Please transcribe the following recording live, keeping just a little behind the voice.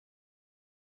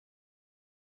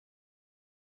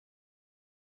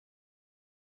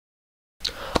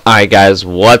Alright guys,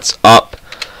 what's up?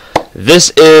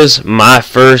 This is my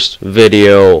first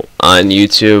video on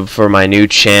YouTube for my new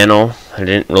channel. I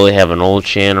didn't really have an old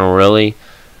channel really,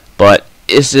 but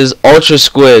this is Ultra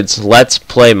Squid's Let's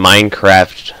Play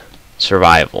Minecraft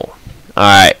Survival.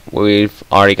 Alright, we've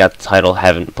already got the title,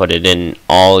 haven't put it in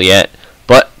all yet,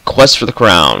 but Quest for the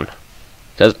Crown.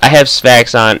 Because I have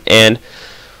Svax on, and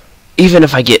even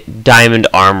if I get diamond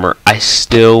armor, I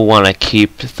still want to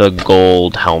keep the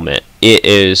gold helmet. It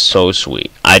is so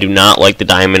sweet. I do not like the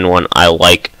diamond one. I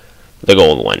like the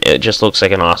gold one. It just looks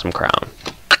like an awesome crown.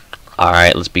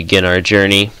 Alright, let's begin our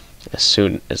journey as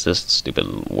soon as this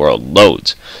stupid world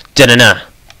loads. Da-da-da!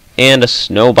 And a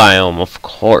snow biome, of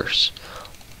course.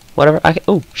 Whatever.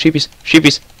 Oh, sheepies.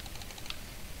 Sheepies.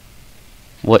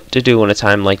 What to do in a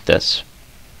time like this?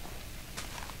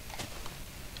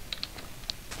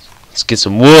 Let's get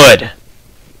some wood.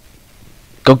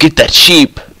 Go get that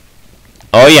sheep.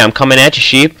 Oh yeah, I'm coming at you,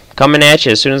 sheep. Coming at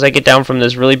you as soon as I get down from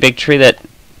this really big tree that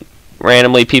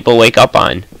randomly people wake up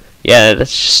on. Yeah,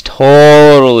 that's just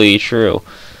totally true.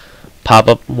 Pop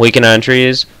up waking on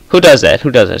trees. Who does that?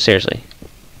 Who does that? Seriously.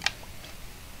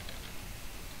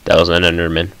 That was an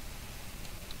Enderman.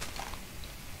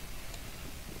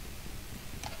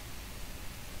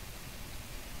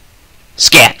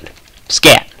 Scat!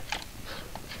 Scat!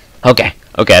 Okay,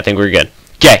 I think we're good.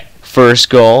 Okay, first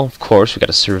goal, of course, we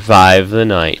gotta survive the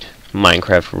night.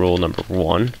 Minecraft rule number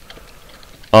 1.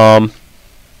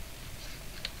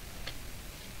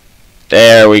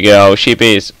 There we go,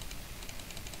 sheepies.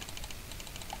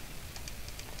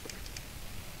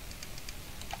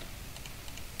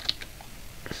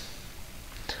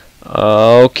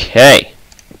 Okay.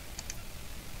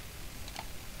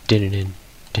 Din din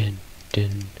din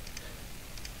din.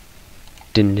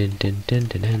 Din din din din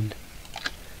din din.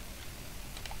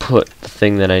 Put the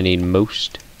thing that I need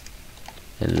most,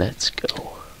 and let's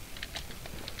go.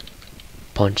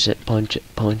 Punch it, punch it,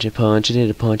 punch it, punch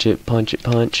it, punch it, punch it,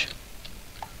 punch.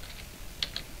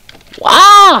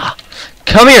 Wah!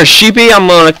 Come here, sheepy, I'm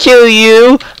gonna kill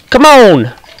you. Come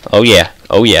on! Oh yeah,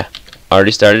 oh yeah.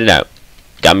 Already started out.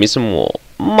 Got me some wool.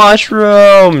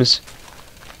 Mushrooms!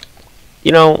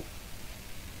 You know,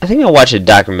 I think I'll watch a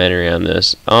documentary on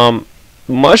this.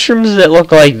 Mushrooms that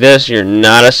look like this, you're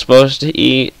not supposed to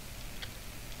eat.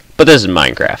 But this is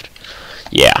Minecraft.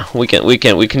 Yeah, we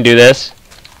can do this.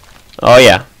 Oh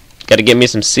yeah, gotta get me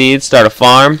some seeds, start a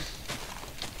farm.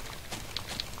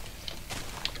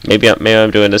 Maybe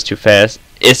I'm doing this too fast.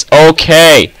 It's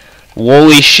okay.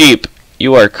 Woolly sheep,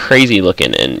 you are crazy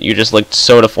looking, and you just looked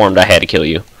so deformed. I had to kill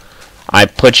you. I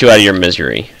put you out of your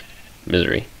misery.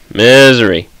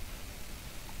 Misery.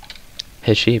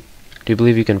 Hey sheep, do you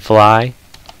believe you can fly?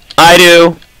 I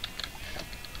do!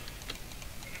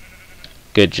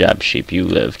 Good job, sheep, you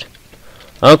lived.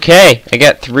 Okay, I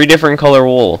got 3 different color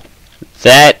wool.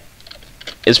 That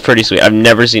is pretty sweet. I've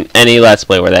never seen any Let's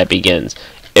Play where that begins.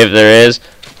 If there is,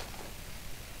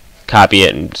 copy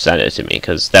it and send it to me,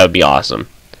 because that would be awesome.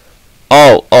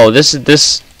 Oh, this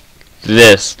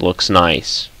looks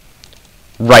nice.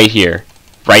 Right here.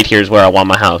 Right here is where I want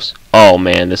my house. Oh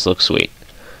man, this looks sweet.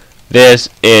 This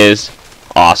is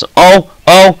awesome.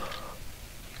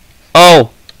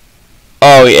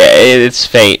 Oh yeah, it's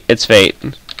fate. It's fate.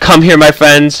 Come here, my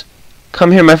friends.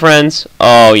 Come here, my friends.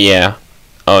 Oh yeah.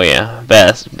 Oh yeah.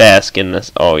 Bask in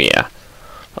this. Oh yeah.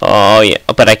 Oh yeah.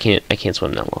 But I can't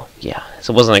swim that well. Yeah.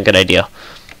 So it wasn't a good idea.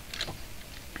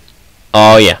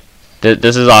 Oh yeah.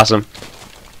 This is awesome.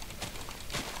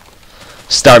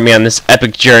 Start me on this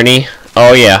epic journey.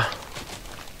 Oh yeah.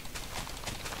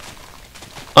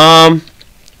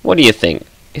 What do you think?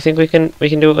 You think we can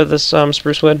do it with this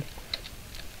spruce wood?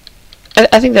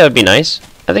 I think that would be nice.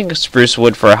 I think spruce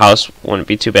wood for a house wouldn't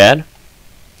be too bad.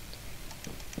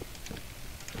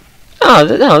 Oh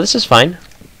no, this is fine.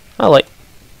 I like.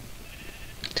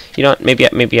 You know what? Maybe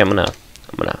I'm gonna.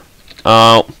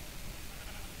 Oh.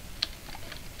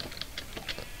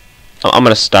 I'm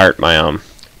gonna start my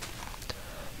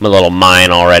little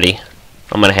mine already.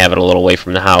 I'm gonna have it a little away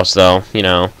from the house though. You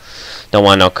know. Don't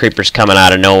want no creepers coming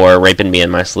out of nowhere raping me in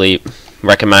my sleep,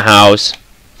 wrecking my house.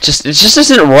 It just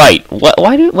isn't right.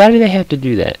 Why do they have to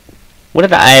do that? What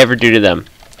did I ever do to them?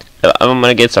 I'm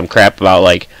gonna get some crap about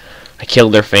like I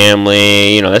killed their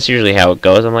family. You know, that's usually how it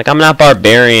goes. I'm like, I'm not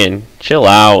barbarian. Chill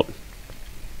out.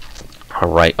 All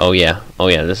right. Oh yeah.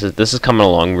 This is coming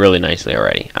along really nicely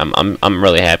already. I'm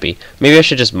really happy. Maybe I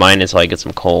should just mine until I get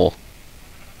some coal.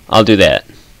 I'll do that.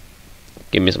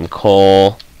 Give me some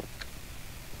coal.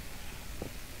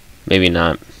 Maybe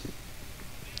not.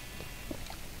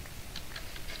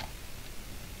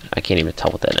 I can't even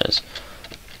tell what that is.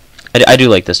 I do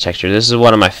like this texture. This is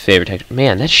one of my favorite textures.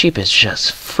 Man, that sheep is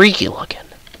just freaky looking.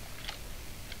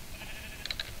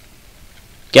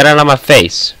 Get out of my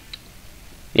face.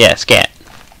 Yeah, scat.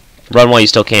 Run while you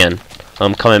still can.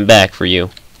 I'm coming back for you.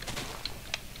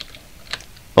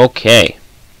 Okay.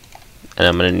 And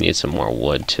I'm gonna need some more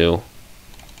wood too.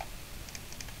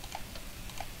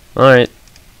 Alright.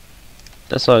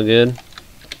 That's all good.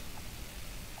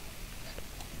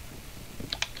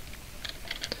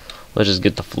 Let's just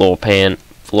get the floor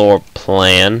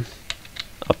plan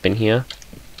up in here.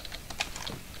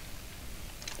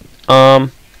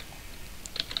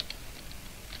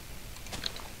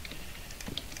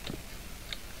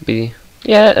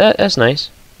 Yeah, that's nice.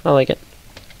 I like it.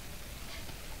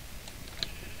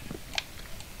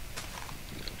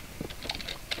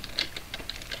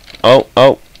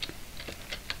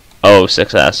 Oh,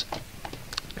 success.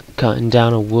 Cutting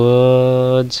down the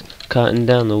woods. Cutting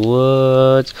down the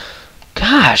woods.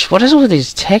 Gosh, what is it with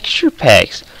these texture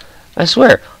packs? I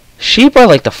swear, sheep are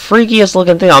like the freakiest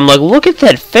looking thing. I'm like, look at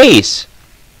that face.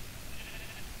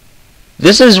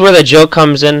 This is where the joke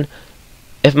comes in.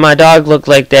 If my dog looked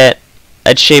like that,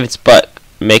 I'd shave its butt,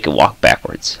 make it walk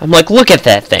backwards. I'm like, look at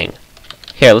that thing.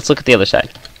 Here, let's look at the other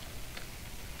side.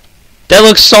 That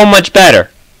looks so much better.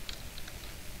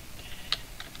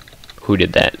 Who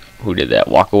did that? Who did that?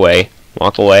 Walk away.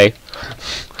 Walk away.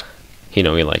 He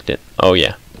liked it. Oh,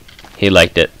 yeah. He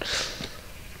liked it.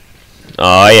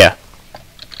 Oh, yeah.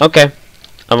 Okay.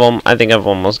 I think I've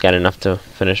almost got enough to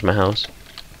finish my house.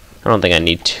 I don't think I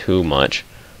need too much.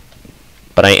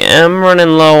 But I am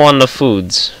running low on the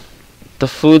foods.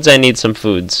 I need some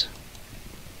foods.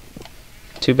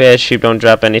 Too bad sheep don't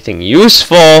drop anything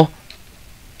useful.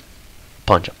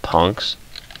 Bunch of punks.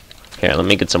 Here, let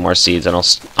me get some more seeds and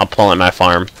I'll pull in my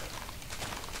farm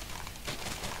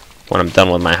when I'm done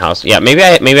with my house. Yeah, maybe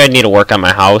I need to work on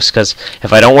my house, because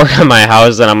if I don't work on my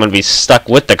house, then I'm gonna be stuck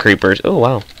with the creepers. Oh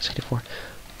wow, 64.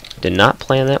 Did not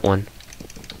plan that one.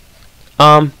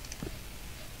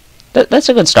 That's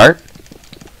a good start.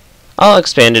 I'll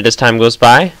expand it as time goes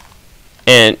by,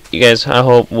 and you guys, I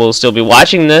hope, will still be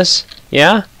watching this.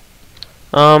 Yeah.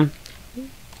 We'll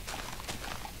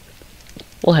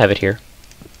have it here.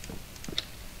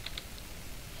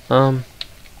 How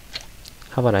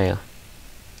about I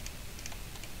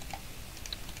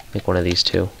make one of these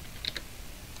two?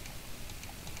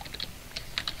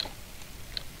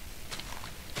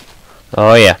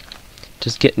 Oh yeah,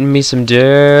 just getting me some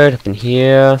dirt up in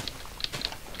here.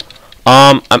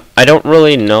 I don't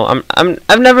really know.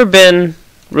 I've never been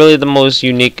really the most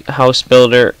unique house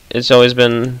builder. It's always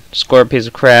been square piece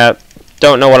of crap.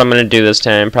 Don't know what I'm gonna do this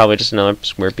time. Probably just another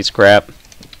square piece of crap.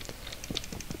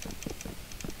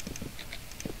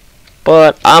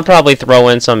 But I'll probably throw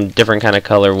in some different kind of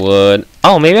color wood.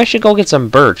 Oh, maybe I should go get some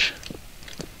birch.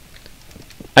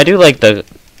 I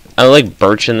like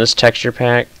birch in this texture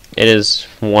pack. It is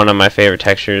one of my favorite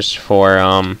textures for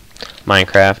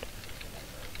Minecraft.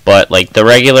 But like the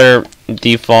regular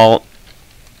default,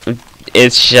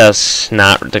 it's just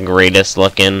not the greatest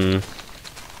looking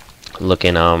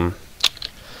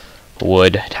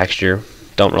wood texture.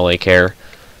 Don't really care.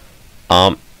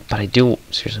 But I do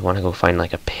seriously want to go find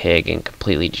like a pig and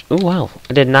completely. Oh wow!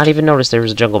 I did not even notice there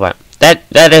was a jungle biome.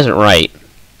 That isn't right.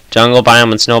 Jungle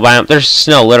biome and snow biome. There's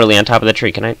snow literally on top of the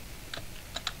tree. Can I?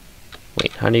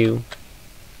 Wait. How do you?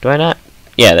 Do I not?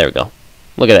 Yeah. There we go.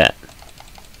 Look at that.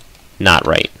 Not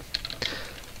right.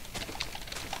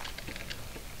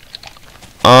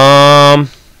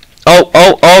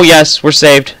 Oh yes, we're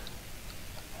saved.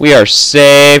 We are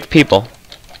saved people.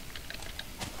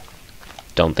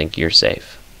 Don't think you're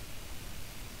safe.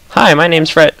 Hi, my name's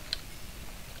Fred.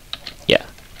 Yeah.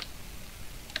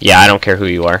 Yeah, I don't care who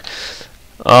you are.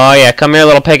 Oh yeah, come here,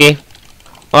 little piggy.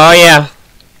 Oh yeah.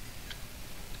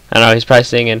 I know, he's probably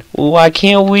singing, why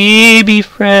can't we be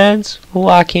friends?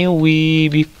 Why can't we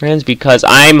be friends? Because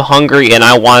I'm hungry and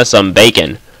I want some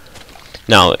bacon.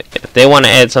 Now, if they want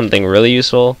to add something really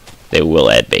useful, they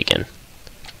will add bacon.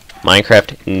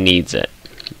 Minecraft needs it.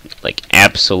 Like,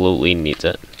 absolutely needs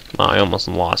it. Wow, I almost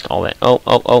lost all that.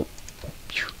 Oh!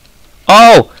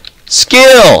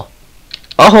 Skill!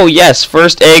 Oh, yes,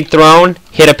 first egg thrown,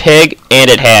 hit a pig, and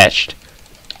it hatched.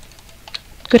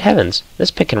 Good heavens,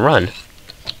 this pig can run.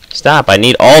 Stop, I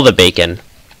need all the bacon.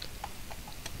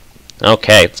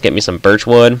 Okay, let's get me some birch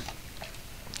wood.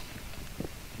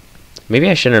 Maybe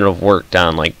I shouldn't have worked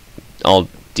on, like, all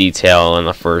detail in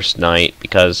the first night,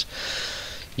 because,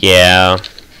 yeah,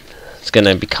 it's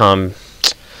gonna become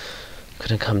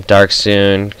dark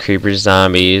soon. Creepers,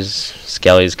 zombies,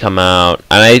 skellies come out.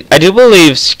 And I do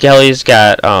believe skellies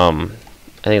got, I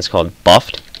think it's called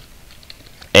buffed.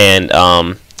 And,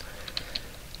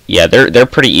 Yeah, they're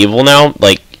pretty evil now.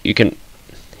 Like, you can...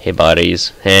 Hey,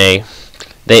 buddies. Hey.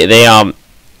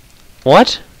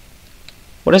 What?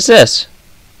 What is this?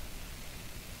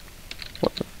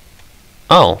 What?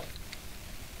 Oh.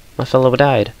 My fellow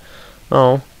died.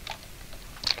 Oh.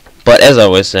 But as I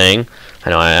was saying... I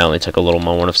know I only took a little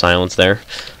moment of silence there.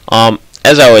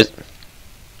 As I was...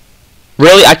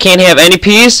 Really? I can't have any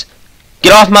peace?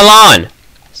 Get off my lawn!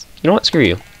 You know what? Screw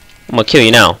you. I'm gonna kill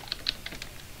you now.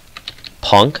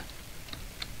 Punk.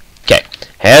 Okay.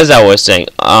 As I was saying,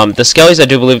 the skellies I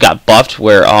do believe got buffed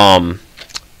where,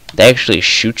 they actually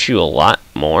shoot you a lot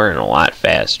more and a lot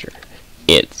faster.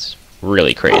 It's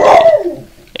really crazy.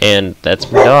 And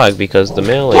that's my dog because the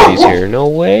mail lady's here. No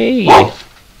way!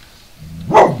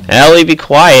 Allie, be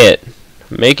quiet.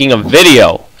 I'm making a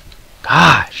video.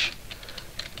 Gosh.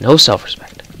 No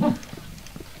self-respect.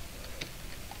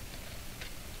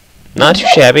 Not too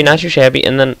shabby, not too shabby.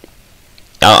 And then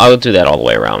I'll do that all the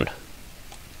way around.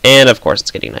 And of course it's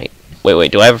getting night.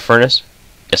 Wait, do I have a furnace?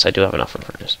 Yes, I do have enough for a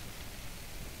furnace.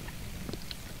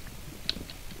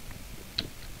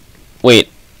 Wait,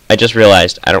 I just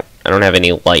realized I don't have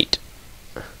any light.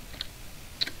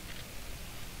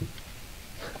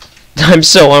 I'm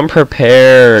so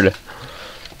unprepared.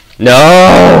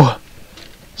 No!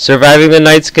 Surviving the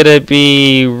night's gonna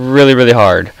be really, really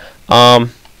hard.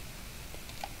 Let's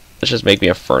just make me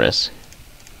a furnace.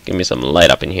 Give me some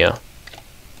light up in here.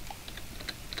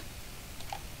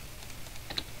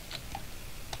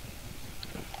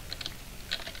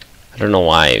 I don't know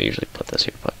why I usually put this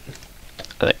here, but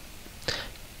I think.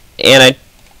 And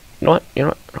you know what? I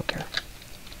don't care.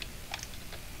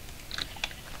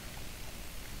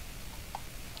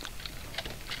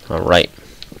 Alright.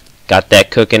 Got that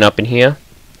cooking up in here.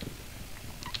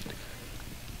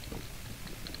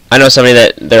 I know somebody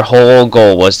that their whole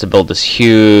goal was to build this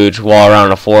huge wall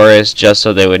around a forest just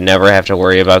so they would never have to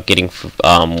worry about getting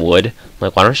wood.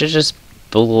 Like, why don't you just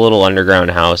build a little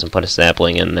underground house and put a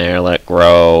sapling in there, let it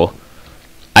grow?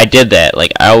 I did that.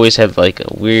 Like, I always had like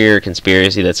a weird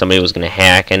conspiracy that somebody was gonna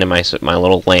hack into my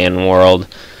little land world,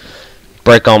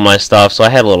 break all my stuff. So I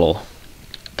had a little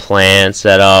plan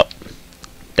set up.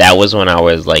 That was when I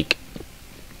was like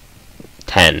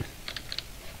 10.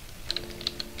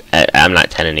 I'm not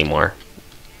 10 anymore.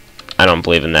 I don't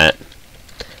believe in that.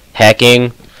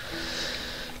 Hacking.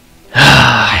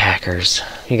 Hackers.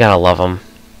 You gotta love them.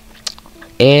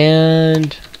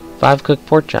 And 5 cooked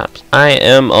pork chops. I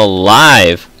am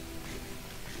alive.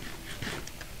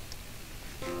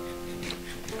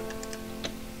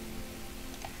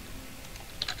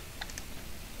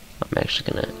 I'm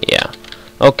actually gonna, yeah.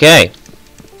 Okay.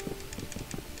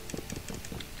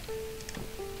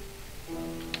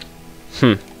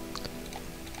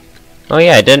 Oh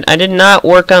yeah, I did not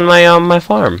work on my my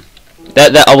farm.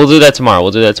 We'll do that tomorrow.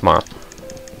 We'll do that tomorrow.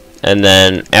 And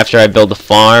then after I build the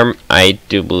farm, I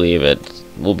do believe it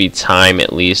will be time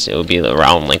at least. It will be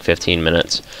around like 15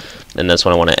 minutes. And that's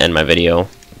when I want to end my video.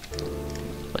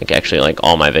 Like actually like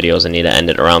all my videos, I need to end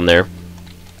it around there.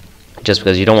 Just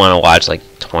because you don't want to watch like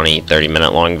 20, 30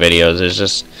 minute long videos.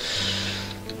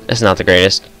 It's not the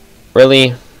greatest.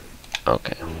 Really?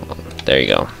 Okay. Well, there you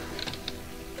go.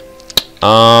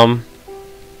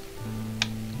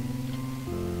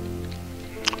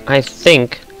 I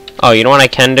think. Oh, you know what I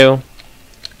can do?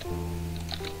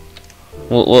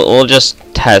 We'll just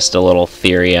test a little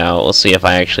theory out. We'll see if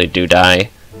I actually do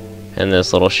die in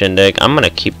this little shindig. I'm gonna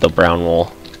keep the brown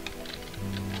wool.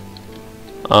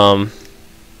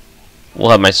 We'll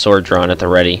have my sword drawn at the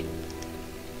ready.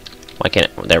 Why can't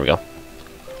it? There we go.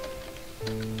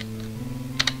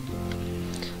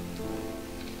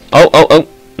 Oh!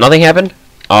 Nothing happened?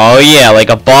 Oh yeah, like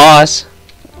a boss.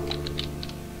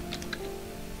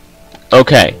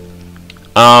 Okay.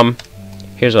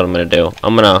 Here's what I'm gonna do.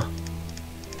 I'm gonna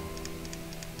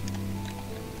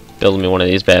build me one of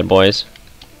these bad boys.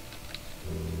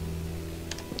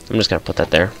 I'm just gonna put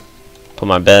that there. Put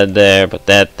my bed there, put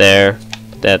that there,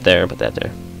 put that there, put that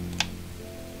there.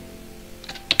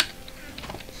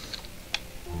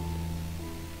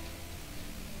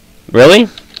 Really?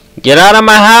 Get out of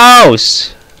my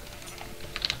house!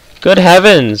 Good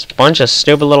heavens! Bunch of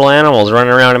stupid little animals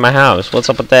running around in my house. What's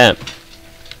up with that?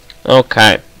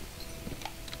 Okay.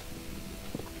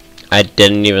 I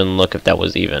didn't even look if that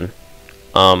was even.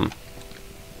 How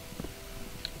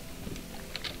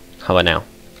about now?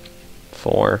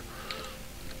 4.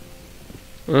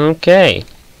 Okay.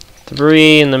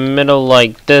 3 in the middle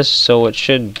like this, so it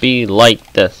should be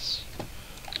like this.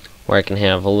 Where I can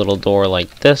have a little door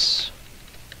like this.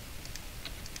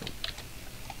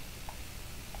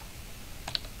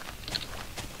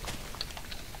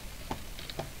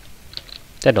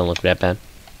 That don't look that bad.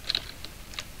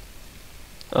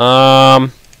 Oh,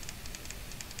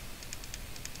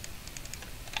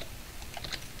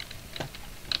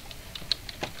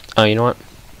 you know what?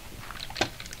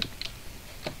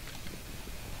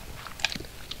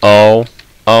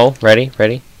 Oh, ready?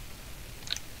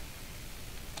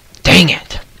 Dang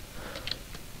it!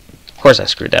 Of course I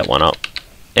screwed that one up.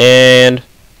 And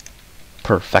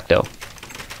perfecto.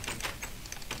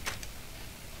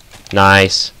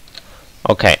 Nice.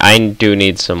 Okay, I do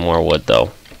need some more wood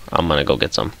though. I'm gonna go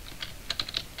get some.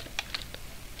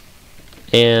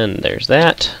 And there's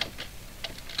that.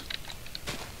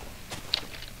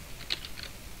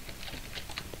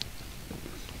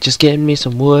 Just getting me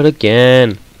some wood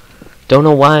again. Don't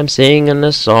know why I'm singing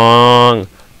this song.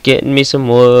 Getting me some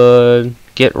wood.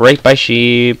 Get raped by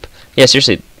sheep. Yeah,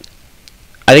 seriously.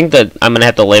 I think that I'm gonna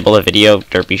have to label the video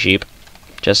Derpy Sheep.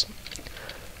 Just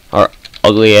or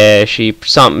ugly ass sheep.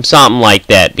 Something like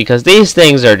that. Because these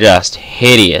things are just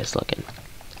hideous looking.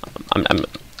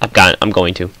 I'm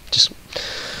going to. Just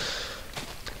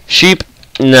sheep,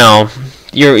 no.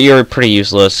 You're pretty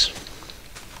useless.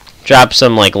 Drop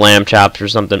some like lamb chops or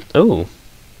something. Ooh.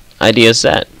 Idea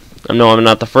set. I know I'm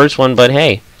not the first one, but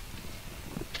hey.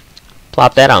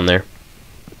 Plop that on there.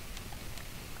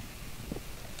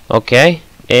 Okay,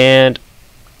 and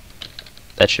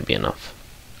that should be enough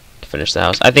to finish the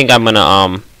house. I think I'm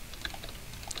gonna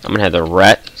have the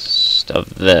rest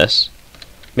of this.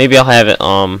 Maybe I'll have it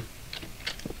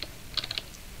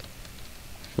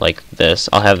like this.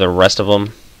 I'll have the rest of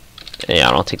them. Yeah,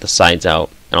 and I'll take the sides out,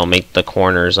 and I'll make the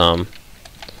corners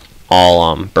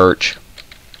all birch.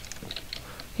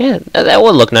 Yeah, that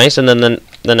would look nice. And then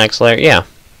the next layer, yeah.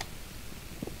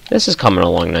 This is coming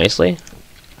along nicely,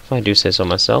 if I do say so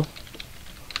myself.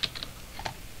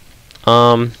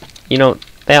 You know,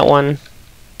 that one,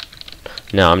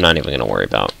 no, I'm not even gonna worry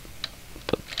about.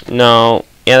 But, no,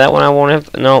 yeah, that one I won't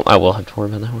have. No, I will have to worry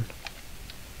about that one.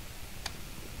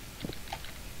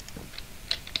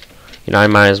 You know, I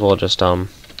might as well just do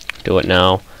it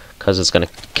now, because it's gonna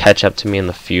catch up to me in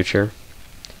the future.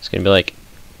 It's gonna be like,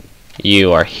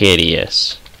 you are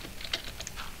hideous.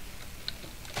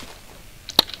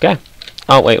 Okay.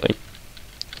 Oh, wait.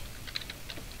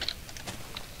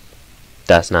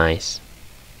 That's nice.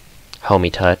 Homey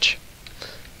touch.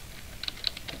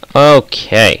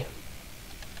 Okay.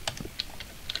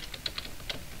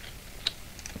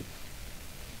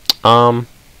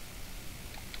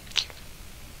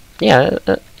 Yeah,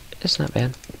 it's not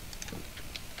bad.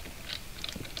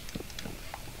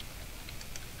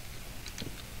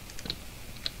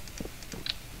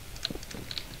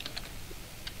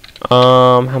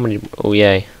 How many? Oh,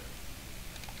 yay.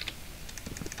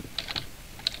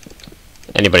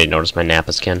 Anybody notice my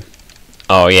Napa skin?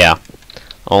 Oh, yeah.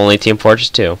 Only Team Fortress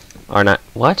 2. Or not.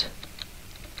 What?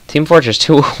 Team Fortress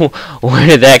 2? Where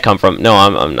did that come from? No,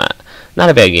 I'm not. Not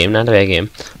a bad game. Not a bad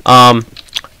game.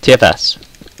 TFS.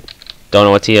 Don't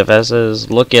know what TFS is?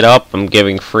 Look it up. I'm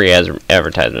giving free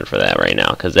advertisement for that right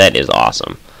now, because that is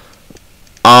awesome.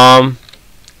 Yeah,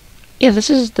 this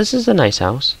is a nice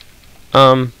house.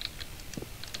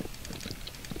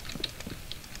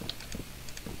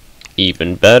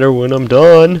 Even better when I'm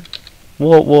done.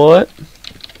 What?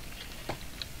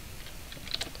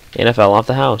 And I fell off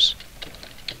the house.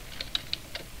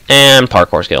 And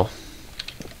parkour skill.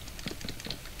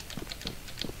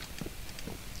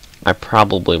 I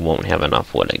probably won't have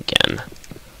enough wood again.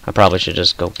 I probably should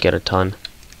just go get a ton.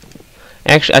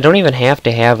 Actually, I don't even have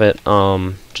to have it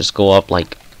just go up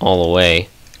like all the way.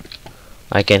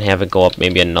 I can have it go up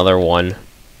maybe another one,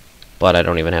 but I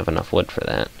don't even have enough wood for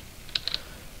that.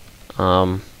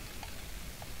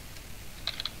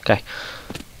 Okay.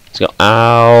 Let's go.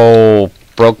 Ow!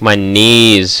 Broke my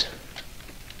knees.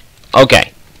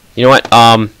 Okay. You know what?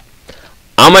 I'm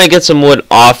gonna get some wood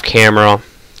off camera.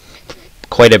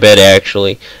 Quite a bit,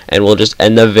 actually. And we'll just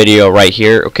end the video right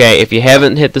here. Okay, if you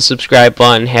haven't hit the subscribe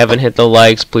button, haven't hit the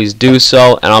likes, please do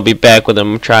so. And I'll be back with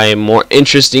a more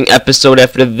interesting episode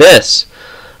after this.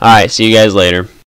 Alright, see you guys later.